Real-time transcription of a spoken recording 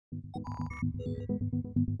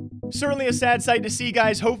Certainly a sad sight to see,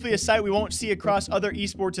 guys. Hopefully a sight we won't see across other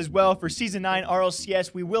esports as well. For Season 9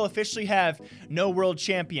 RLCS, we will officially have no world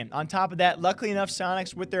champion. On top of that, luckily enough,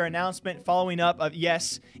 Sonics, with their announcement following up of,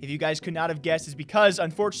 yes, if you guys could not have guessed, is because,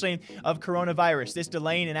 unfortunately, of coronavirus. This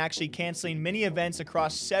delaying and actually canceling many events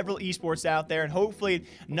across several esports out there, and hopefully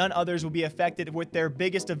none others will be affected with their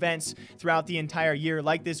biggest events throughout the entire year,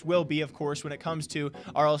 like this will be, of course, when it comes to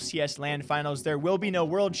RLCS LAN Finals. There will be no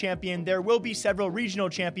world champion. There will be several regional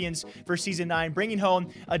champions for Season 9, bringing home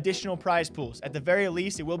additional prize pools. At the very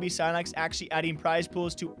least, it will be Sonics actually adding prize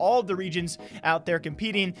pools to all of the regions out there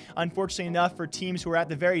competing. Unfortunately enough, for teams who are at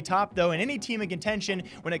the very top, though, and any team in contention,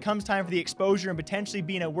 when it comes time for the exposure and potentially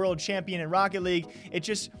being a world champion in Rocket League,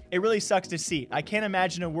 it really sucks to see. I can't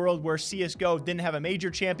imagine a world where CSGO didn't have a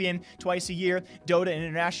major champion twice a year, Dota an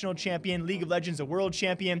international champion, League of Legends a world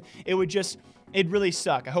champion. It'd really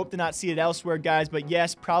suck. I hope to not see it elsewhere, guys, but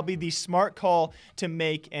yes, probably the smart call to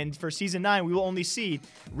make. And for Season 9, we will only see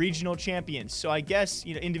regional champions. So I guess,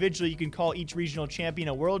 individually, you can call each regional champion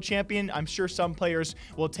a world champion. I'm sure some players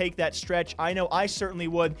will take that stretch. I know I certainly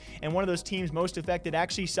would. And one of those teams most affected,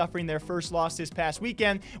 actually suffering their first loss this past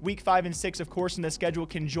weekend, Week 5 and 6, of course, in the schedule,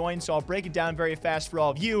 can join. So I'll break it down very fast for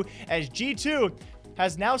all of you, as G2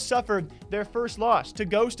 has now suffered their first loss to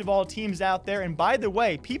Ghost of all teams out there. And by the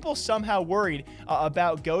way, people somehow worried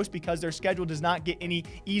about Ghost because their schedule does not get any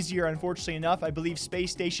easier, unfortunately enough. I believe Space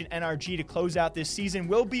Station NRG to close out this season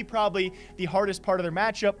will be probably the hardest part of their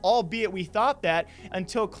matchup, albeit we thought that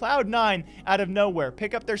until Cloud9 out of nowhere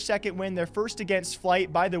pick up their second win, their first against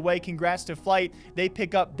Flight. By the way, congrats to Flight. They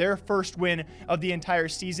pick up their first win of the entire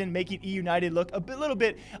season, making E United look a little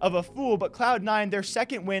bit of a fool. But Cloud9, their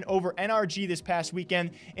second win over NRG this past weekend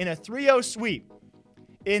in a 3-0 sweep.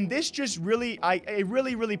 And this just really, it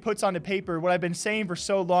really puts on the paper what I've been saying for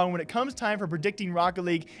so long. When it comes time for predicting Rocket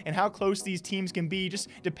League and how close these teams can be, just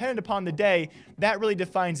dependent upon the day, that really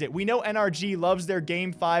defines it. We know NRG loves their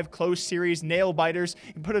Game 5 close series, nail biters,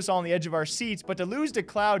 and put us all on the edge of our seats. But to lose to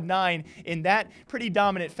Cloud9 in that pretty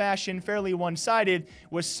dominant fashion, fairly one-sided,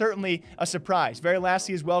 was certainly a surprise. Very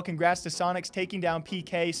lastly as well, congrats to Sonics taking down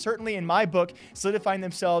PK. Certainly in my book, solidifying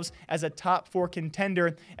themselves as a top 4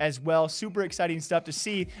 contender as well. Super exciting stuff to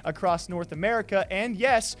see across North America. And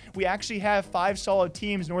yes, we actually have 5 solid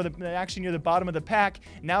teams actually near the bottom of the pack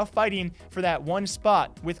now fighting for that one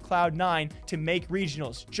spot with Cloud9 to make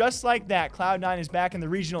regionals. Just like that, Cloud9 is back in the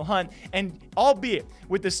regional hunt, and albeit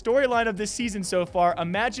with the storyline of this season so far,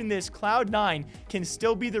 imagine this: Cloud9 can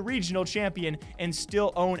still be the regional champion and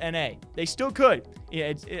still own NA. They still could.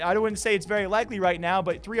 Yeah, I wouldn't say it's very likely right now,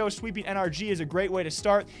 but 3-0 sweeping NRG is a great way to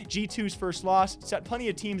start. G2's first loss set plenty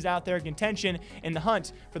of teams out there in contention in the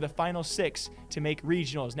hunt for the final 6 to make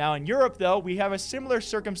regionals. Now in Europe, though, we have a similar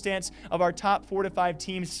circumstance of our top 4 to 5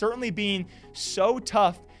 teams certainly being so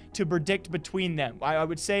tough to predict between them. I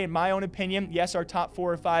would say, in my own opinion, yes, our top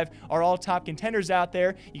 4 or 5 are all top contenders out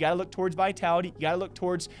there. You got to look towards Vitality. You got to look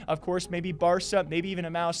towards, of course, maybe Barca, maybe even a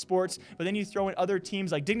Mouse Sports. But then you throw in other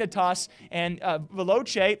teams like Dignitas and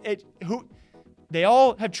Veloce, they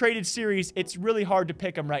all have traded series. It's really hard to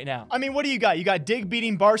pick them right now. I mean, what do you got? You got Dig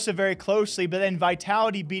beating Barca very closely, but then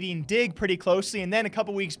Vitality beating Dig pretty closely. And then a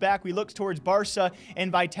couple weeks back, we looked towards Barca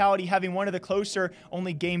and Vitality having one of the closer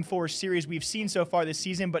only Game 4 series we've seen so far this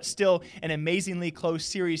season, but still an amazingly close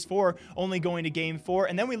Series 4, only going to Game 4.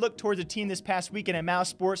 And then we looked towards a team this past weekend at Mouse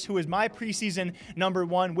Sports, who is my preseason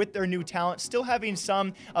 #1 with their new talent, still having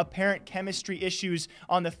some apparent chemistry issues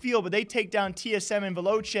on the field, but they take down TSM and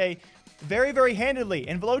Veloce very, very handedly.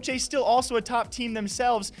 And Veloce still also a top team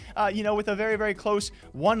themselves, with a very, very close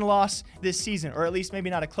 1 loss this season, or at least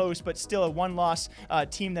maybe not a close, but still a 1-loss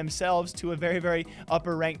team themselves to a very, very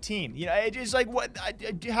upper-ranked team. It's just like,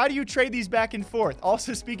 how do you trade these back and forth?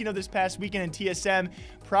 Also, speaking of this past weekend in TSM,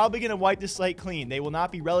 probably going to wipe the slate clean. They will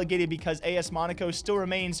not be relegated because AS Monaco still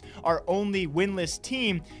remains our only winless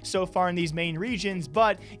team so far in these main regions,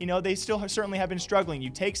 but, they still certainly have been struggling.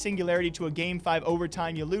 You take Singularity to a Game 5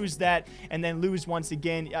 overtime, you lose that, and then lose once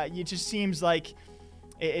again. It just seems like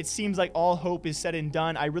it seems like all hope is said and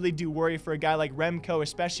done. I really do worry for a guy like Remkoe,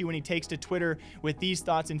 especially when he takes to Twitter with these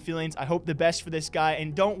thoughts and feelings. I hope the best for this guy,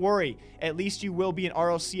 and don't worry, at least you will be in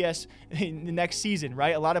RLCS in the next season,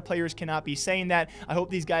 right? A lot of players cannot be saying that. I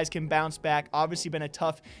hope these guys can bounce back. Obviously been a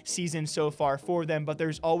tough season so far for them, but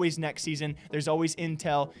there's always next season. There's always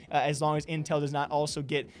Intel, as long as Intel does not also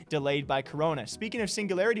get delayed by Corona. Speaking of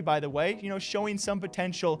Singularity, by the way, showing some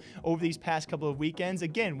potential over these past couple of weekends.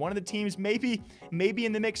 Again, one of the teams maybe in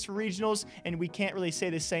in the mix for regionals, and we can't really say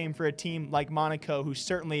the same for a team like Monaco, who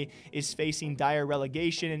certainly is facing dire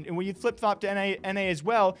relegation. And when you flip-flop to NA as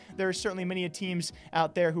well, there are certainly many teams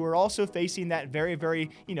out there who are also facing that very, very,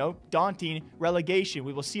 daunting relegation.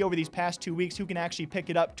 We will see over these past 2 weeks who can actually pick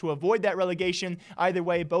it up to avoid that relegation. Either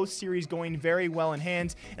way, both series going very well in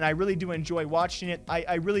hand, and I really do enjoy watching it.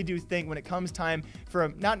 I really do think when it comes time for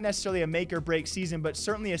not necessarily a make or break season, but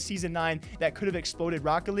certainly a season 9 that could have exploded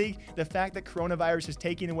Rocket League, the fact that coronavirus is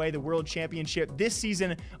taking away the World Championship this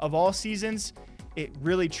season of all seasons, it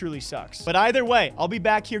really truly sucks. But either way, I'll be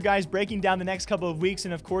back here, guys, breaking down the next couple of weeks.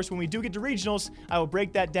 And of course, when we do get to regionals, I will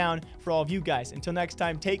break that down for all of you guys. Until next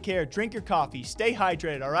time, take care, drink your coffee, stay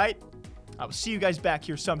hydrated, all right? I will see you guys back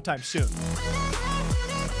here sometime soon.